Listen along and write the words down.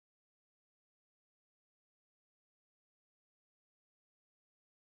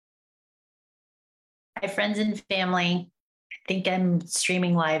Hi, friends and family. I think I'm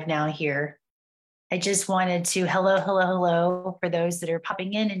streaming live now here. I just wanted to hello for those that are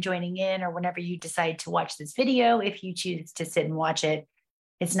popping in and joining in, or whenever you decide to watch this video, if you choose to sit and watch it.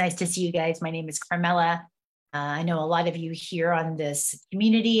 It's nice to see you guys. My name is Carmela. I know a lot of you here on this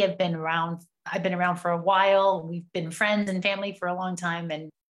community have been around. I've been around for a while. We've been friends and family for a long time. And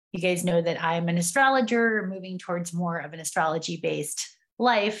you guys know that I'm an astrologer, moving towards more of an astrology-based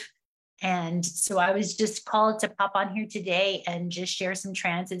life. And so I was just called to pop on here today and just share some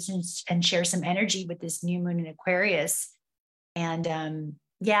transits and share some energy with this new moon in Aquarius. And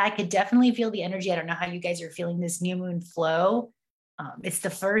yeah, I could definitely feel the energy. I don't know how you guys are feeling this new moon flow. It's the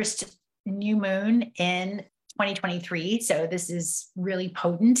first new moon in 2023. So this is really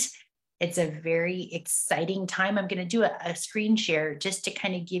potent. It's a very exciting time. I'm going to do a screen share just to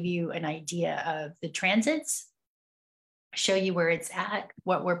kind of give you an idea of the transits, show you where it's at,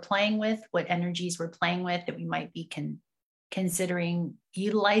 what we're playing with, what energies we're playing with that we might be considering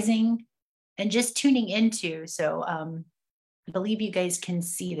utilizing and just tuning into. So I believe you guys can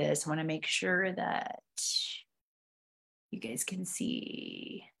see this. I want to make sure that you guys can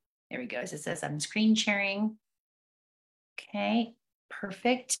see. There we go. As it says, I'm screen sharing. Okay,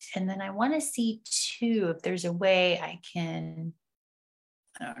 perfect. And then I want to see too, if there's a way I can,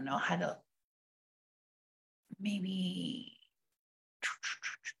 I don't know how to, maybe,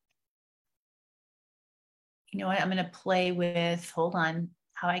 you know what, I'm going to play with, hold on,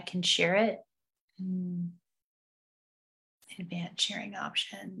 how I can share it. Advanced sharing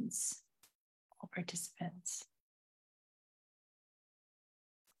options, all participants.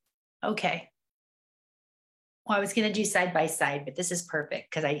 Okay. Well, I was going to do side by side, but this is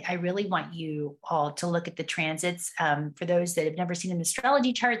perfect because I really want you all to look at the transits. For those that have never seen an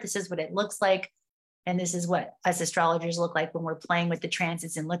astrology chart, this is what it looks like. And this is what us astrologers look like when we're playing with the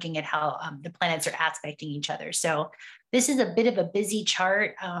transits and looking at how the planets are aspecting each other. So this is a bit of a busy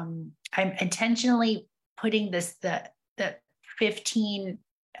chart. I'm intentionally putting the 15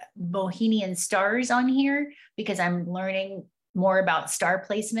 Bohemian stars on here because I'm learning more about star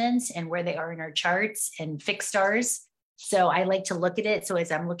placements and where they are in our charts and fixed stars. So I like to look at it. So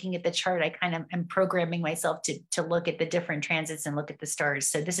as I'm looking at the chart, I kind of am programming myself to look at the different transits and look at the stars.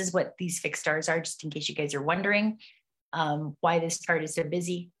 So this is what these fixed stars are, just in case you guys are wondering why this chart is so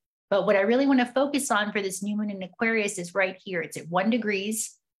busy. But what I really want to focus on for this new moon in Aquarius is right here. It's at 1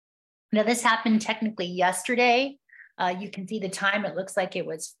 degrees. Now this happened technically yesterday. You can see the time. It looks like it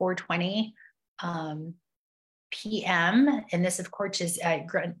was 4:20 p.m. And this, of course, is at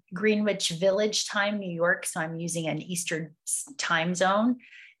Greenwich Village time, New York. So I'm using an Eastern time zone.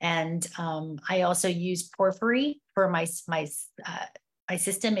 And I also use Porphyry for my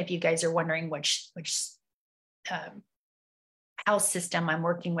system. If you guys are wondering which house system I'm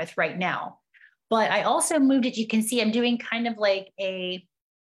working with right now. But I also moved it. You can see I'm doing kind of like a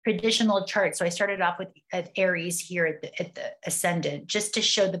traditional chart. So I started off with Aries here at the ascendant, just to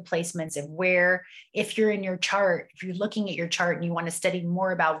show the placements of where, if you're in your chart, if you're looking at your chart and you want to study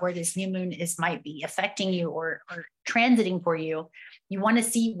more about where this new moon might be affecting you or transiting for you, you want to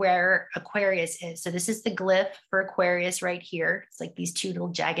see where Aquarius is. So this is the glyph for Aquarius right here. It's like these two little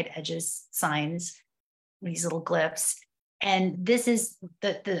jagged edges signs, these little glyphs. And this is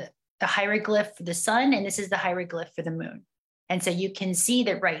the hieroglyph for the sun, and this is the hieroglyph for the moon. And so you can see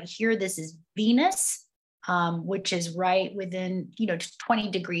that right here, this is Venus, which is right within,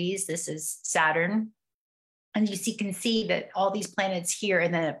 20 degrees. This is Saturn. And you can see that all these planets here,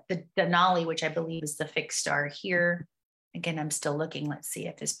 and then the Denali, which I believe is the fixed star here. Again, I'm still looking. Let's see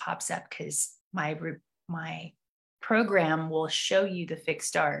if this pops up because my program will show you the fixed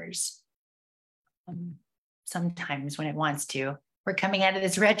stars sometimes when it wants to. We're coming out of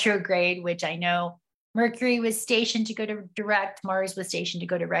this retrograde, which I know Mercury was stationed to go to direct. Mars was stationed to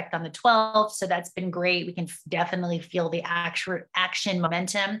go direct on the 12th. So that's been great. We can definitely feel the action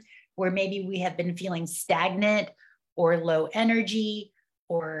momentum where maybe we have been feeling stagnant or low energy,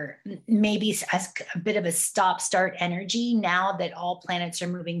 or maybe a bit of a stop-start energy. Now that all planets are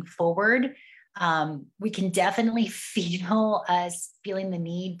moving forward, we can definitely feel us feeling the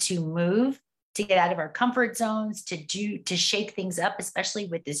need to move, to get out of our comfort zones, to shake things up, especially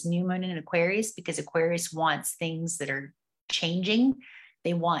with this new moon in Aquarius, because Aquarius wants things that are changing.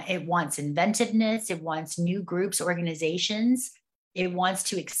 It wants inventiveness. It wants new groups, organizations. It wants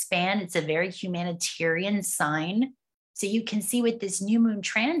to expand. It's a very humanitarian sign. So you can see with this new moon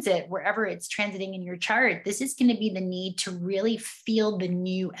transit, wherever it's transiting in your chart, this is going to be the need to really feel the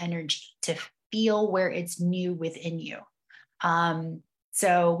new energy, to feel where it's new within you.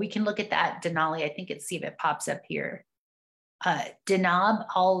 So we can look at that Denali. I think see if it pops up here. Denab,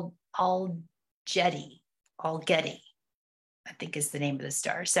 Jetty, Algetty, I think is the name of the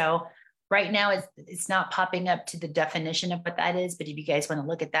star. So right now it's not popping up to the definition of what that is, but if you guys want to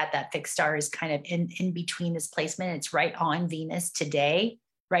look at that, that fixed star is kind of in between this placement. It's right on Venus today,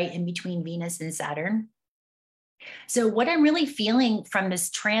 right in between Venus and Saturn. So what I'm really feeling from this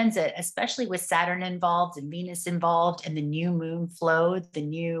transit, especially with Saturn involved and Venus involved and the new moon flow, the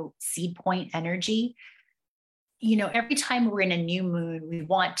new seed point energy, every time we're in a new moon, we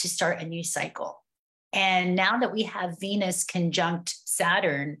want to start a new cycle. And now that we have Venus conjunct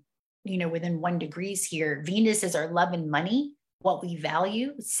Saturn, within 1 degree here, Venus is our love and money, what we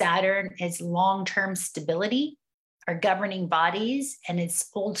value. Saturn is long-term stability, our governing bodies, and its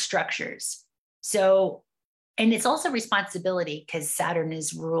old structures. So, and it's also responsibility because Saturn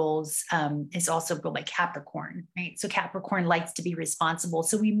is also ruled by Capricorn, right? So Capricorn likes to be responsible.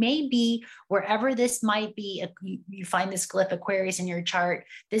 So we may be wherever this might be, you find this glyph Aquarius in your chart,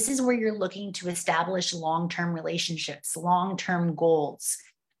 this is where you're looking to establish long-term relationships, long-term goals,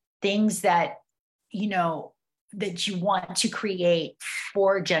 things that, that you want to create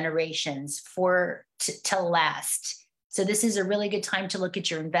for generations, to last. So this is a really good time to look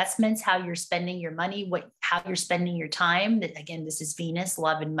at your investments, how you're spending your money, how you're spending your time. Again, this is Venus,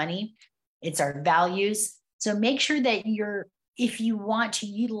 love and money. It's our values. So make sure that if you want to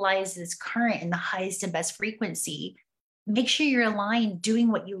utilize this current in the highest and best frequency, make sure you're aligned doing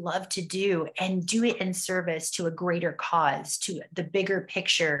what you love to do and do it in service to a greater cause, to the bigger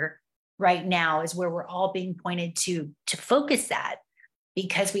picture. Right now is where we're all being pointed to focus that,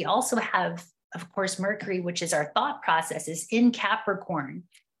 because we also have, of course, Mercury, which is our thought processes in Capricorn.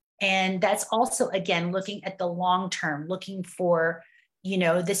 And that's also, again, looking at the long term, looking for,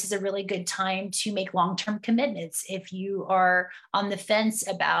 this is a really good time to make long-term commitments. If you are on the fence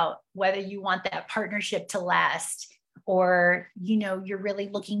about whether you want that partnership to last, or, you're really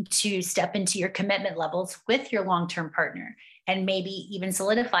looking to step into your commitment levels with your long-term partner and maybe even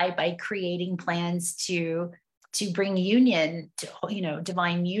solidify by creating plans to bring union to,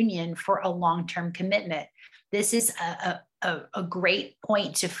 divine union for a long-term commitment. This is a great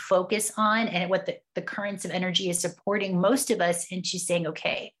point to focus on, and what the currents of energy is supporting most of us into saying,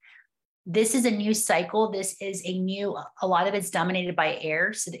 okay, this is a new cycle. This is a lot of it's dominated by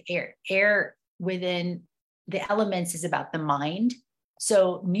air. So the air within the elements is about the mind.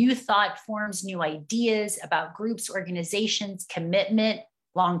 So new thought forms, new ideas about groups, organizations, commitment,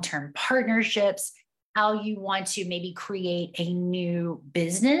 long-term partnerships, how you want to maybe create a new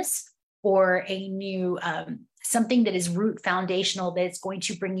business or a new something that is root foundational, that's going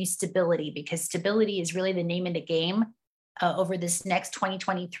to bring you stability, because stability is really the name of the game over this next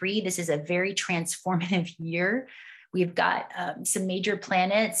 2023. This is a very transformative year. We've got some major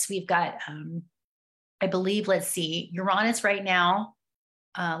planets. We've got, I believe, let's see, Uranus right now.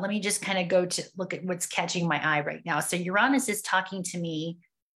 Let me just kind of go to look at what's catching my eye right now. So Uranus is talking to me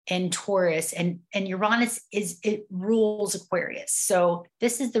in Taurus, and Uranus it rules Aquarius. So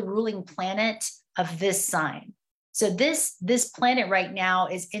this is the ruling planet of this sign. So this planet right now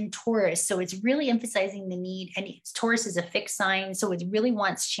is in Taurus. So it's really emphasizing the need, and Taurus is a fixed sign. So it really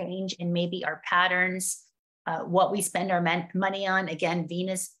wants change in maybe our patterns, what we spend our money on. Again,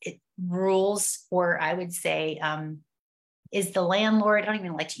 Venus, it rules, or I would say, is the landlord. I don't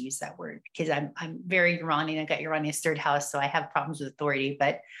even like to use that word because I'm very Uranian. I got Uranus third house, so I have problems with authority,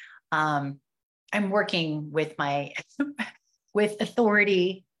 but I'm working with with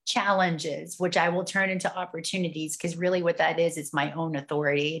authority challenges, which I will turn into opportunities, because really what that is my own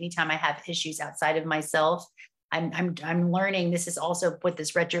authority. Anytime I have issues outside of myself, I'm learning. This is also what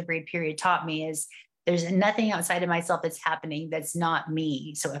this retrograde period taught me, is there's nothing outside of myself that's happening that's not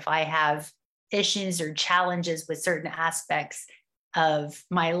me. So if I have issues or challenges with certain aspects of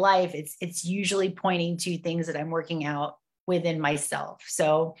my life, it's usually pointing to things that I'm working out within myself.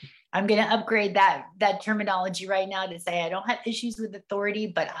 So I'm going to upgrade that terminology right now to say I don't have issues with authority,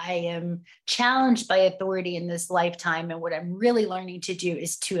 but I am challenged by authority in this lifetime. And what I'm really learning to do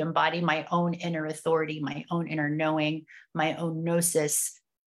is to embody my own inner authority, my own inner knowing, my own gnosis.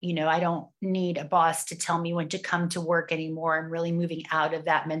 I don't need a boss to tell me when to come to work anymore. I'm really moving out of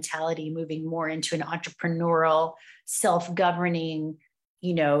that mentality, moving more into an entrepreneurial, self-governing,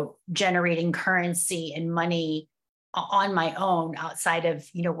 generating currency and money on my own outside of,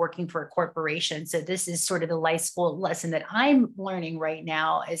 working for a corporation. So this is sort of the life school lesson that I'm learning right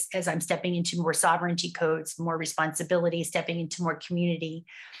now as I'm stepping into more sovereignty codes, more responsibility, stepping into more community.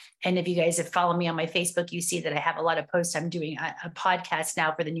 And if you guys have followed me on my Facebook, you see that I have a lot of posts. I'm doing a podcast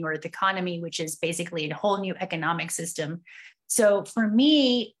now for the New Earth economy, which is basically a whole new economic system. So for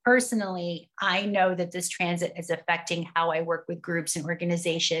me personally, I know that this transit is affecting how I work with groups and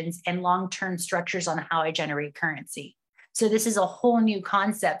organizations and long-term structures on how I generate currency. So this is a whole new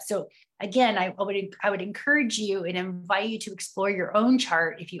concept. So again, I would encourage you and invite you to explore your own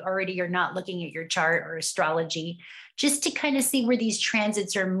chart if you already are not looking at your chart or astrology, just to kind of see where these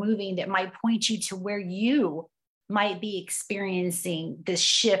transits are moving that might point you to where you might be experiencing this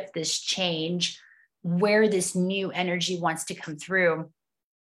shift, this change, where this new energy wants to come through.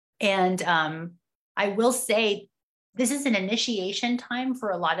 And I will say, this is an initiation time for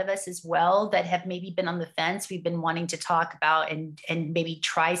a lot of us as well that have maybe been on the fence. We've been wanting to talk about and maybe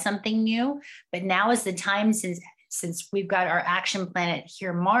try something new. But now is the time, since we've got our action planet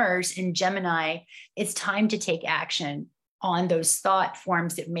here, Mars in Gemini, it's time to take action on those thought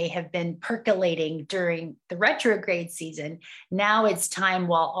forms that may have been percolating during the retrograde season. Now it's time,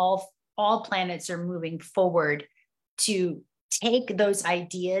 while all planets are moving forward, to take those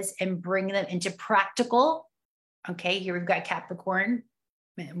ideas and bring them into practical. Okay, here we've got Capricorn,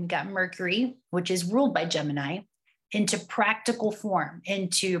 and we got Mercury, which is ruled by Gemini, into practical form,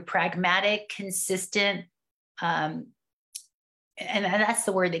 into pragmatic, consistent, and that's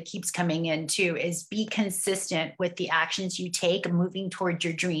the word that keeps coming in too, is be consistent with the actions you take, moving towards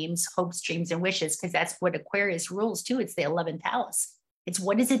your dreams, hopes, dreams, and wishes, because that's what Aquarius rules too. It's the 11th house. It's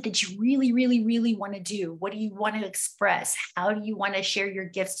what is it that you really, really, really want to do? What do you want to express? How do you want to share your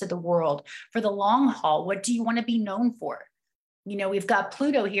gifts to the world for the long haul? What do you want to be known for? You know, we've got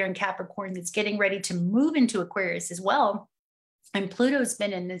Pluto here in Capricorn that's getting ready to move into Aquarius as well. And Pluto's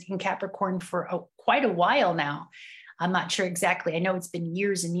been in Capricorn for quite a while now. I'm not sure exactly. I know it's been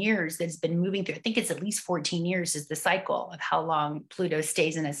years and years that it's been moving through. I think it's at least 14 years is the cycle of how long Pluto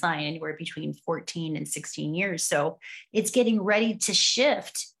stays in a sign, anywhere between 14 and 16 years. So it's getting ready to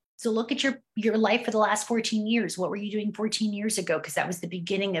shift. So look at your life for the last 14 years. What were you doing 14 years ago? Because that was the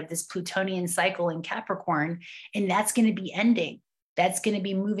beginning of this Plutonian cycle in Capricorn, and that's going to be ending. That's going to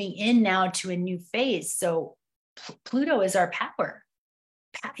be moving in now to a new phase. So Pluto is our power,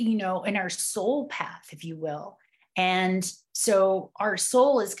 you know, and our soul path, if you will. And so our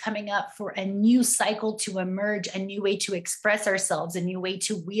soul is coming up for a new cycle to emerge, a new way to express ourselves, a new way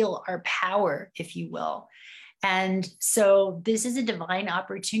to wield our power, if you will. And so this is a divine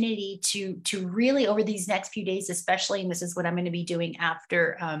opportunity to really, over these next few days, especially, and this is what I'm going to be doing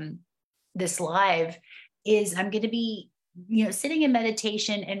after this live, is I'm going to be, you know, sitting in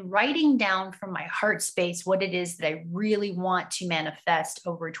meditation and writing down from my heart space what it is that I really want to manifest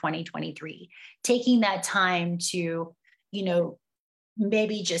over 2023, taking that time to, you know,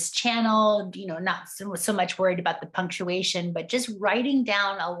 maybe just channel, you know, not so much worried about the punctuation, but just writing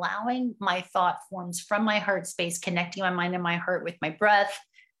down, allowing my thought forms from my heart space, connecting my mind and my heart with my breath,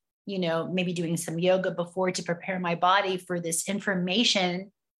 you know, maybe doing some yoga before to prepare my body for this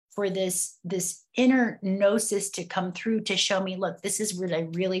information, for this inner gnosis to come through, to show me, look, this is what I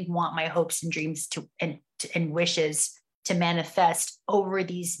really want my hopes and dreams and wishes to manifest over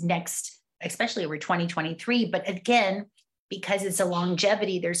these next, especially over 2023. But again, because it's a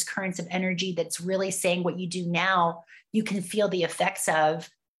longevity, there's currents of energy that's really saying what you do now, you can feel the effects of,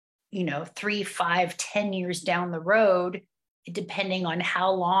 you know, 3, 5, 10 years down the road, depending on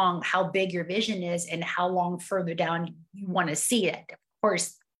how big your vision is and how long further down you want to see it. Of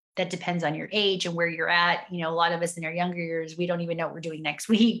course, that depends on your age and where you're at. You know, a lot of us in our younger years, we don't even know what we're doing next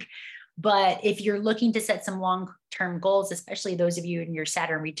week. But if you're looking to set some long-term goals, especially those of you in your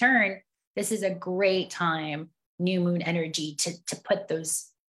Saturn return, this is a great time, new moon energy, to put those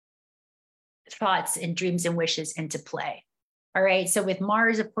thoughts and dreams and wishes into play. All right. So with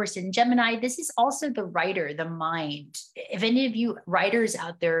Mars, of course, in Gemini, this is also the writer, the mind. If any of you writers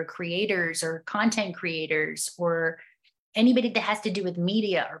out there, creators or content creators, or anybody that has to do with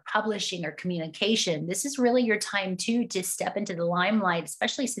media or publishing or communication, this is really your time too to step into the limelight,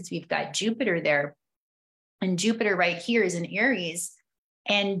 especially since we've got Jupiter there. And Jupiter right here is in Aries.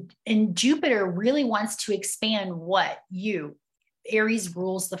 And Jupiter really wants to expand what you, Aries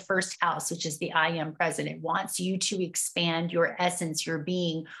rules the first house, which is the I am present. It wants you to expand your essence, your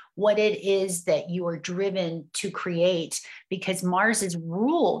being, what it is that you are driven to create, because Mars is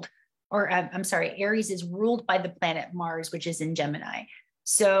ruled, or I'm sorry, Aries is ruled by the planet Mars, which is in Gemini.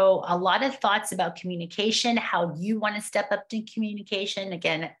 So a lot of thoughts about communication, how you want to step up to communication.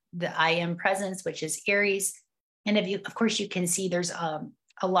 Again, the I am presence, which is Aries. And if you, of course, you can see there's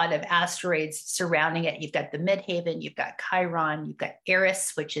a lot of asteroids surrounding it. You've got the Midheaven, you've got Chiron, you've got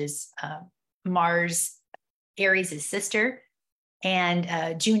Eris, which is Mars, Aries' sister,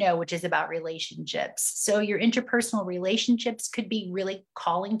 and Juno, which is about relationships. So your interpersonal relationships could be really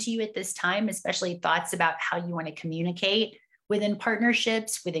calling to you at this time, especially thoughts about how you want to communicate within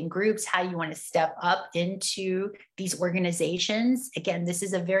partnerships, within groups, how you want to step up into these organizations. Again, this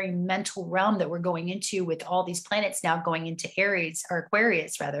is a very mental realm that we're going into with all these planets now going into Aries, or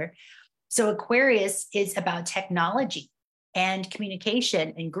Aquarius rather. So Aquarius is about technology and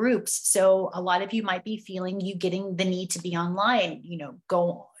communication and groups. So a lot of you might be feeling you getting the need to be online,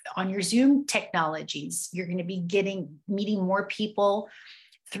 go on your Zoom technologies. You're going to be meeting more people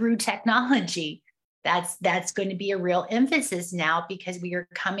through technology. That's going to be a real emphasis now, because we are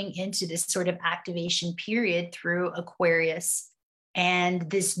coming into this sort of activation period through Aquarius and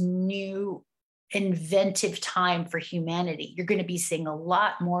this new inventive time for humanity. You're going to be seeing a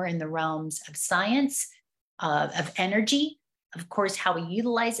lot more in the realms of science, of energy, of course, how we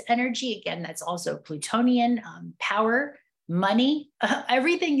utilize energy. Again, that's also Plutonian, power, money.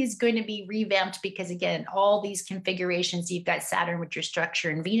 Everything is going to be revamped because, again, all these configurations, you've got Saturn with your structure,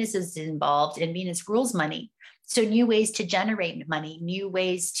 and Venus is involved, and Venus rules money. So new ways to generate money, new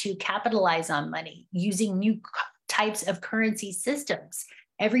ways to capitalize on money, using new types of currency systems.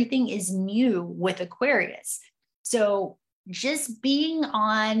 Everything is new with Aquarius. So just being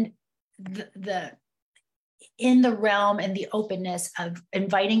on in the realm and the openness of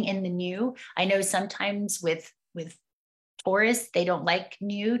inviting in the new. I know sometimes with Taurus, they don't like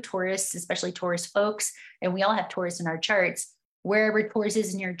new. Taurus, especially Taurus folks, and we all have Taurus in our charts. Wherever Taurus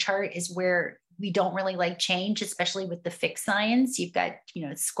is in your chart is where we don't really like change, especially with the fixed signs. You've got,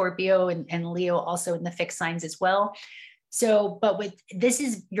 Scorpio and Leo also in the fixed signs as well. So, but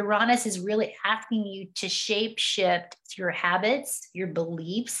Uranus is really asking you to shape shift your habits, your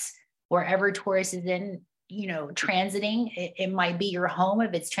beliefs, wherever Taurus is in, transiting. It might be your home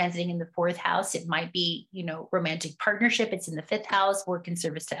if it's transiting in the 4th house. It might be, romantic partnership. It's in the 5th house, work and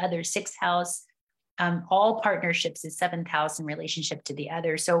service to others, 6th house. All partnerships is 7th house in relationship to the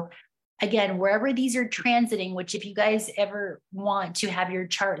other. So again, wherever these are transiting, which if you guys ever want to have your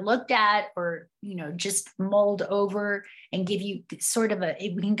chart looked at or, just mulled over and give you sort of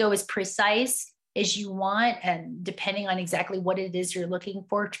we can go as precise as you want, and depending on exactly what it is you're looking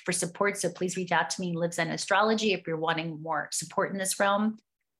for support. So please reach out to me, Livzenastrology, if you're wanting more support in this realm.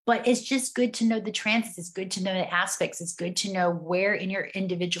 But it's just good to know the transits. It's good to know the aspects. It's good to know where in your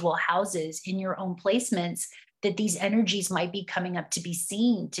individual houses, in your own placements, that these energies might be coming up to be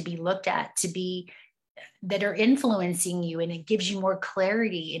seen, to be looked at, that are influencing you. And it gives you more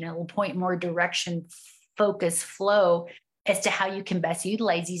clarity, and it will point more direction, focus, flow as to how you can best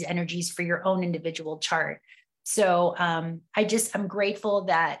utilize these energies for your own individual chart. So I'm grateful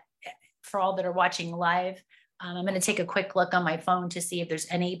that for all that are watching live, I'm going to take a quick look on my phone to see if there's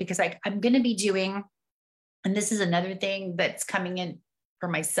any, because I'm going to be doing, and this is another thing that's coming in for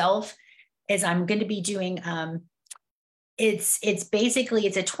myself, is I'm going to be doing, it's a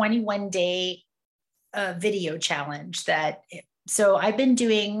 21-day video challenge so I've been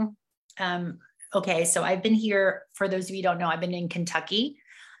doing, so I've been here, for those of you who don't know, I've been in Kentucky,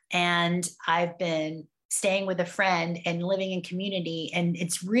 and I've been staying with a friend and living in community. And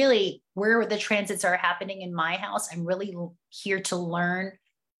it's really where the transits are happening in my house. I'm really here to learn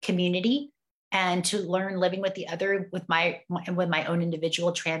community and to learn living with the other, with my own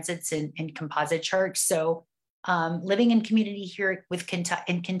individual transits and composite charts. So living in community here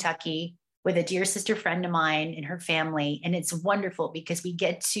in Kentucky with a dear sister friend of mine and her family. And it's wonderful because we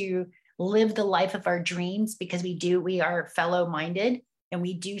get to live the life of our dreams, because we are fellow minded and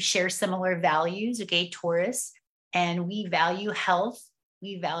we do share similar values. Okay, Taurus, and we value health.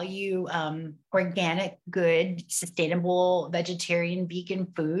 We value organic, good, sustainable, vegetarian, vegan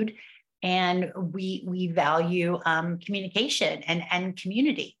food. And we value communication and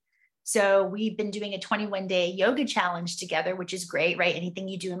community. So we've been doing a 21-day yoga challenge together, which is great, right? Anything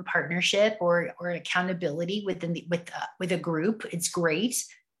you do in partnership or accountability with a group, it's great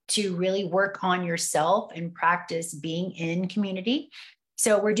to really work on yourself and practice being in community.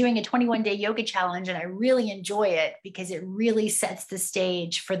 So we're doing a 21-day yoga challenge, and I really enjoy it because it really sets the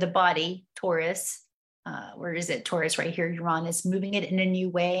stage for the body, Taurus. Where is it? Taurus right here, Uranus, moving it in a new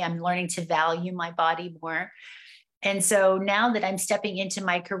way. I'm learning to value my body more. And so now that I'm stepping into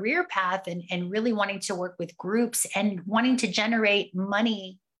my career path and really wanting to work with groups and wanting to generate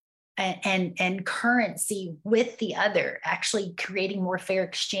money and currency with the other, actually creating more fair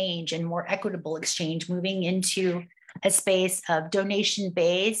exchange and more equitable exchange, moving into a space of donation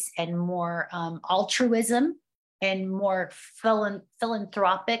base and more altruism and more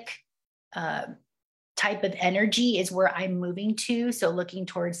philanthropic type of energy is where I'm moving to. So looking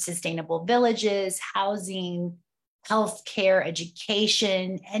towards sustainable villages, housing, healthcare,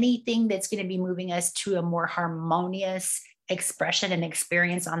 education, anything that's going to be moving us to a more harmonious expression and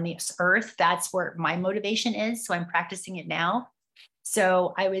experience on this earth. That's where my motivation is. So I'm practicing it now.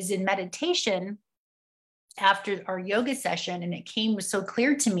 So I was in meditation after our yoga session, and it came so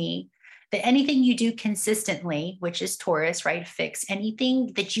clear to me that anything you do consistently, which is Taurus, right? Fix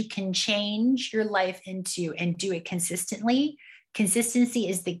anything that you can change your life into and do it consistently. Consistency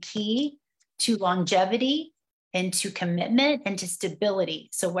is the key to longevity and to commitment and to stability.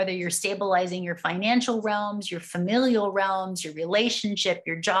 So whether you're stabilizing your financial realms, your familial realms, your relationship,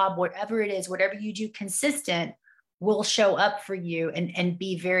 your job, whatever it is, whatever you do consistent will show up for you and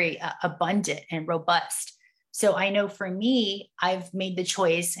be very abundant and robust. So I know for me, I've made the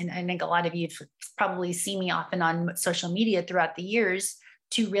choice, and I think a lot of you have probably seen me often on social media throughout the years,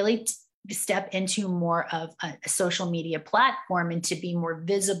 to really step into more of a social media platform and to be more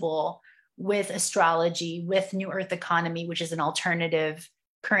visible with astrology, with New Earth economy, which is an alternative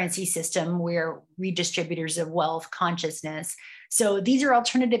currency system where redistributors of wealth, consciousness. So these are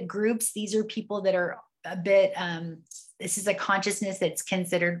alternative groups. These are people that are a bit, this is a consciousness that's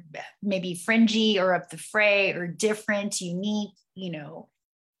considered maybe fringy or of the fray or different, unique,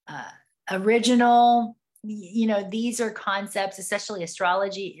 original. These are concepts, especially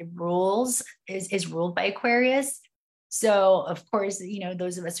astrology is ruled by Aquarius. So of course,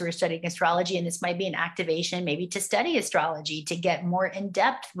 those of us who are studying astrology, and this might be an activation, maybe to study astrology, to get more in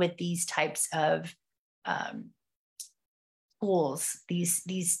depth with these types of tools,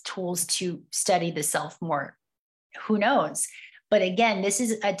 these tools to study the self more. Who knows? But again, this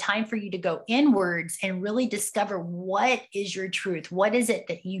is a time for you to go inwards and really discover what is your truth. What is it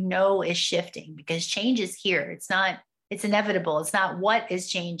that is shifting? Because change is here. It's inevitable. It's not what is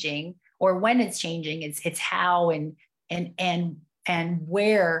changing or when it's changing. It's how and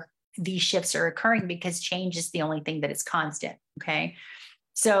where these shifts are occurring, because change is the only thing that is constant. Okay.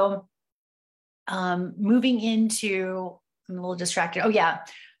 So moving into, I'm a little distracted. Oh yeah.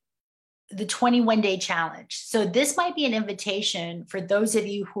 The 21-day challenge. So this might be an invitation for those of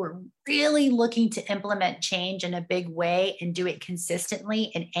you who are really looking to implement change in a big way and do it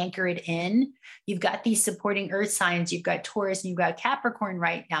consistently and anchor it in. You've got these supporting earth signs. You've got Taurus and you've got Capricorn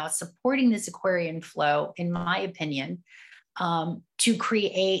right now supporting this Aquarian flow, in my opinion, to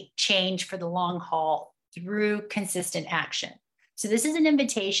create change for the long haul through consistent action. So this is an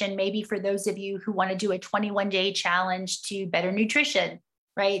invitation maybe for those of you who want to do a 21-day challenge to better nutrition.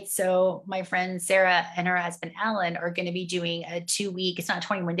 Right. So my friend Sarah and her husband Alan are going to be doing a 2-week, it's not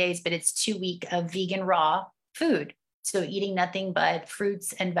 21 days, but it's 2-week of vegan raw food. So eating nothing but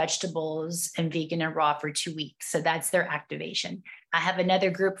fruits and vegetables and vegan and raw for 2 weeks. So that's their activation. I have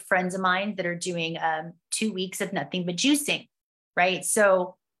another group of friends of mine that are doing 2 weeks of nothing but juicing. Right.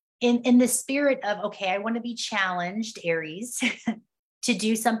 So in the spirit of, okay, I want to be challenged, Aries, to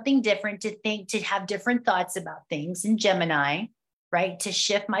do something different, to think, to have different thoughts about things, in Gemini, right? To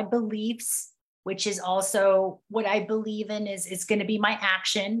shift my beliefs, which is also what I believe in is going to be my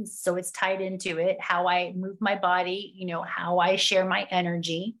action. So it's tied into it, how I move my body, how I share my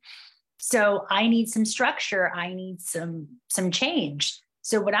energy. So I need some structure. I need some change.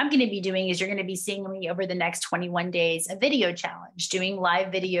 So what I'm going to be doing is you're going to be seeing me over the next 21 days, a video challenge, doing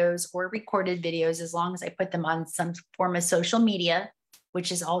live videos or recorded videos, as long as I put them on some form of social media,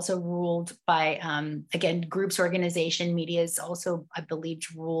 which is also ruled by, again, groups, organization, media is also, I believe,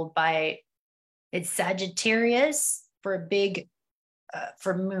 ruled by, it's Sagittarius for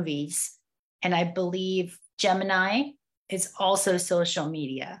for movies. And I believe Gemini is also social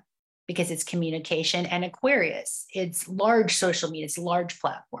media because it's communication, and Aquarius, it's large social media, it's large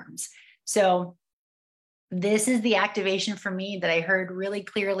platforms. So this is the activation for me that I heard really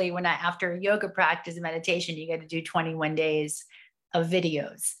clearly when after yoga practice and meditation, you got to do 21 days of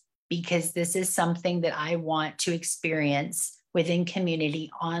videos, because this is something that I want to experience within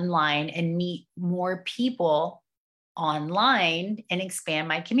community online and meet more people online and expand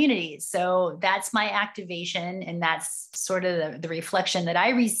my community. So that's my activation. And that's sort of the reflection that I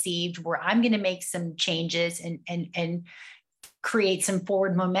received, where I'm going to make some changes and create some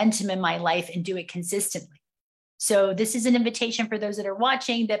forward momentum in my life and do it consistently. So this is an invitation for those that are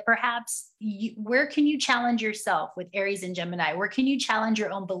watching, that perhaps where can you challenge yourself with Aries and Gemini? Where can you challenge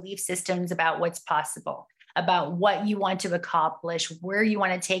your own belief systems about what's possible, about what you want to accomplish, where you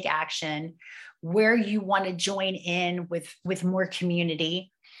want to take action, where you want to join in with more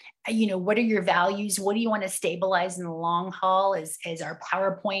community? What are your values? What do you want to stabilize in the long haul? As our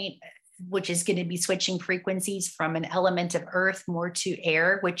PowerPoint, which is going to be switching frequencies from an element of earth more to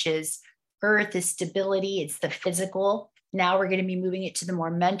air, which is earth is stability, it's the physical. Now we're going to be moving it to the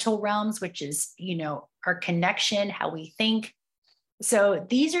more mental realms, which is, our connection, how we think, So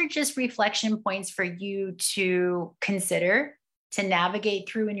these are just reflection points for you to consider, to navigate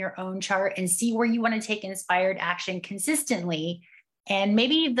through in your own chart and see where you want to take inspired action consistently. And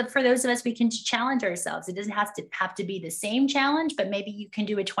maybe for those of us, we can challenge ourselves. It doesn't have to be the same challenge, but maybe you can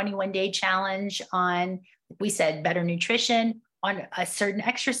do a 21-day challenge on, like we said, better nutrition, on a certain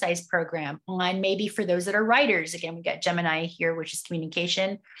exercise program, on maybe for those that are writers. Again, we got Gemini here, which is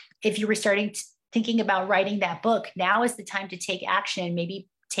communication. If you were thinking about writing that book, now is the time to take action. Maybe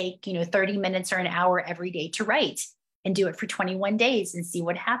take 30 minutes or an hour every day to write, and do it for 21 days and see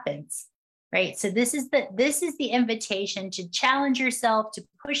what happens. Right. So this is the invitation to challenge yourself, to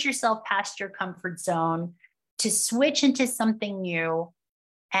push yourself past your comfort zone, to switch into something new,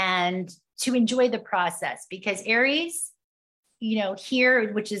 and to enjoy the process. Because Aries,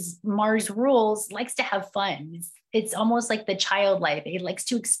 here, which is Mars rules, likes to have fun. It's almost like the child life. It likes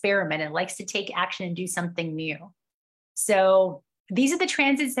to experiment. It likes to take action and do something new. So these are the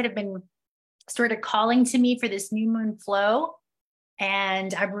transits that have been sort of calling to me for this new moon flow.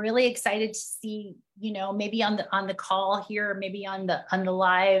 And I'm really excited to see, maybe on the call here, or maybe on the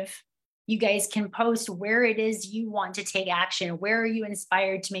live, you guys can post where it is you want to take action. Where are you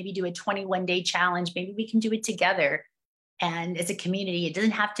inspired to maybe do a 21-day challenge? Maybe we can do it together. And as a community, it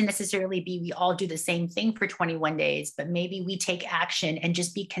doesn't have to necessarily be we all do the same thing for 21 days, but maybe we take action and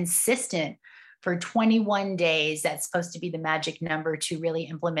just be consistent for 21 days. That's supposed to be the magic number to really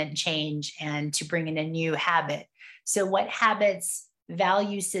implement change and to bring in a new habit. So what habits,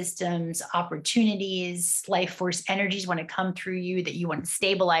 value systems, opportunities, life force energies want to come through you that you want to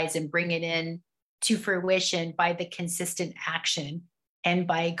stabilize and bring it in to fruition by the consistent action and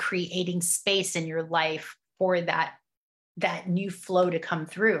by creating space in your life for that new flow to come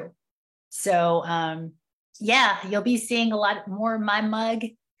through. So you'll be seeing a lot more of my mug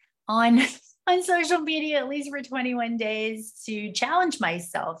on social media, at least for 21 days, to challenge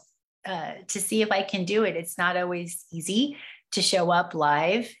myself to see if I can do it. It's not always easy to show up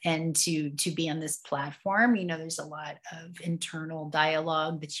live and to be on this platform. There's a lot of internal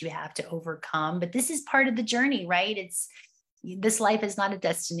dialogue that you have to overcome, but this is part of the journey, right? This life is not a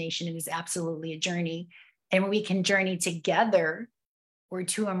destination. It is absolutely a journey. And when we can journey together, where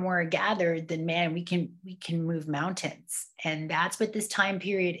two or more are gathered, then man, we can move mountains. And that's what this time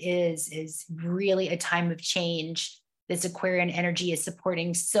period is really a time of change. This Aquarian energy is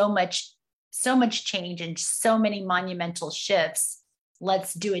supporting so much change and so many monumental shifts.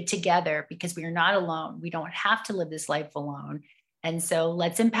 Let's do it together, because we are not alone. We don't have to live this life alone. And so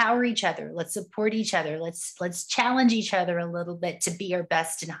let's empower each other. Let's support each other. Let's challenge each other a little bit to be our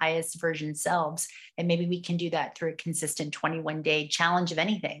best and highest version selves. And maybe we can do that through a consistent 21-day challenge of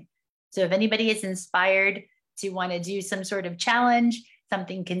anything. So if anybody is inspired to want to do some sort of challenge,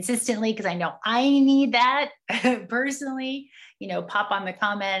 something consistently, because I know I need that personally, pop on the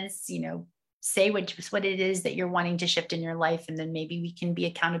comments, say what it is that you're wanting to shift in your life. And then maybe we can be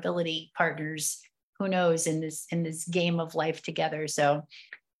accountability partners, who knows, in this game of life together. So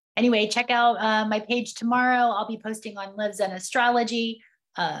anyway, check out my page tomorrow. I'll be posting on Livzenastrology,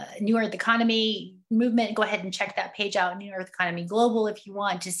 New Earth Economy movement. Go ahead and check that page out, New Earth Economy Global, if you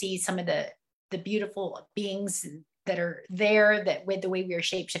want to see some of the beautiful beings that are there, that with the way we are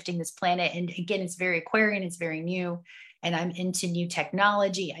shape-shifting this planet. And again, it's very Aquarian, it's very new. And I'm into new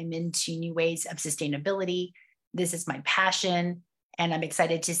technology. I'm into new ways of sustainability. This is my passion. And I'm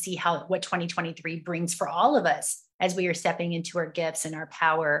excited to see what 2023 brings for all of us as we are stepping into our gifts and our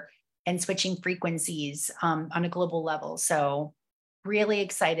power and switching frequencies on a global level. So really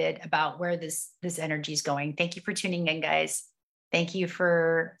excited about where this energy is going. Thank you for tuning in, guys. Thank you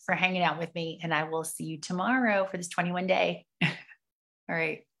for hanging out with me. And I will see you tomorrow for this 21-day. All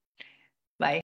right.